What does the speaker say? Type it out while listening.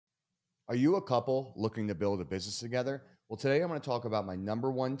Are you a couple looking to build a business together? Well, today I'm going to talk about my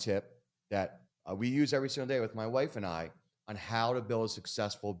number one tip that we use every single day with my wife and I on how to build a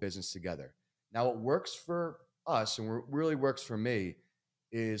successful business together. Now, what works for us and what really works for me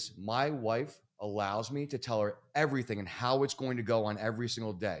is my wife allows me to tell her everything and how it's going to go on every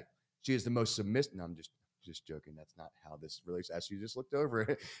single day. She is the most submissive. No, I'm just joking. That's not how this really. As you just looked over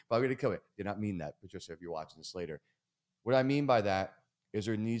it, probably gonna kill it. Did not mean that, Patricia. If you're watching this later, what I mean by that is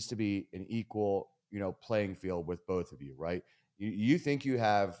there needs to be an equal, playing field with both of you, right? You think you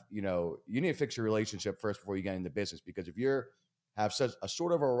have, you need to fix your relationship first before you get into business because if you're have such a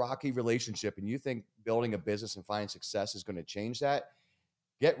sort of a rocky relationship and you think building a business and finding success is going to change that,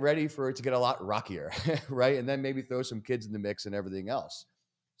 get ready for it to get a lot rockier, right? And then maybe throw some kids in the mix and everything else.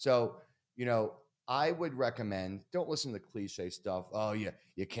 So, I would recommend don't listen to the cliche stuff. Oh, yeah,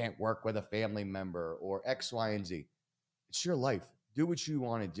 you can't work with a family member or X, Y, and Z. It's your life. Do what you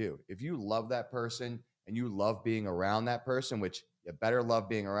want to do. If you love that person and you love being around that person, which you better love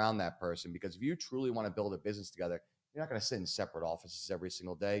being around that person, because if you truly want to build a business together, you're not going to sit in separate offices every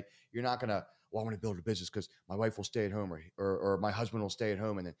single day. You're not going to, well, I want to build a business because my wife will stay at home or my husband will stay at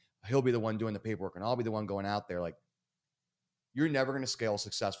home and then he'll be the one doing the paperwork and I'll be the one going out there. Like, you're never going to scale a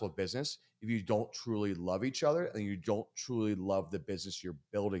successful business if you don't truly love each other and you don't truly love the business you're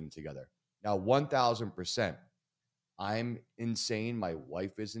building together. Now, 1000%. I'm insane. My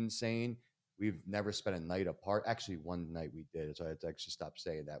wife is insane. We've never spent a night apart. Actually, one night we did. So I had to actually stop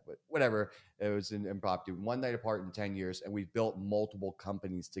saying that, but whatever. It was an impromptu. One night apart in 10 years, and we've built multiple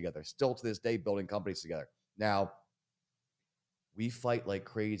companies together. Still to this day, building companies together. Now, we fight like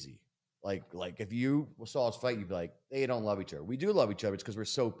crazy. Like if you saw us fight, you'd be like, they don't love each other. We do love each other. It's because we're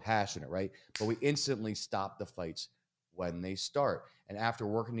so passionate, right? But we instantly stop the fights when they start. And after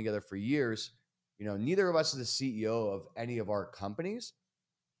working together for years, neither of us is the CEO of any of our companies,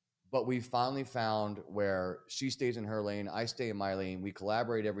 but we finally found where she stays in her lane, I stay in my lane. We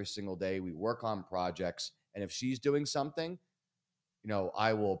collaborate every single day. We work on projects. And if she's doing something,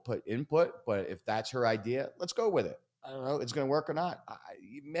 I will put input, but if that's her idea, let's go with it. I don't know, it's going to work or not.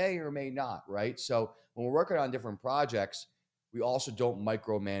 It may or may not, right? So when we're working on different projects, we also don't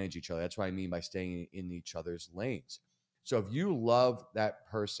micromanage each other. That's what I mean by staying in each other's lanes. So if you love that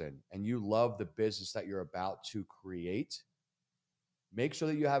person and you love the business that you're about to create, make sure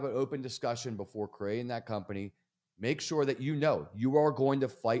that you have an open discussion before creating that company. Make sure that you are going to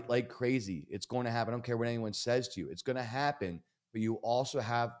fight like crazy. It's going to happen. I don't care what anyone says to you. It's going to happen. But you also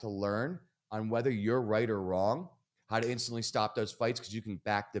have to learn on whether you're right or wrong, how to instantly stop those fights because you can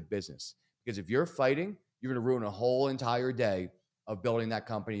back the business. Because if you're fighting, you're going to ruin a whole entire day of building that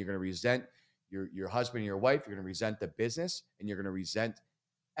company. You're going to resent your husband and your wife. You're going to resent the business and you're going to resent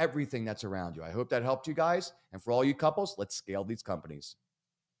everything that's around you. I hope that helped you guys. And for all you couples, let's scale these companies.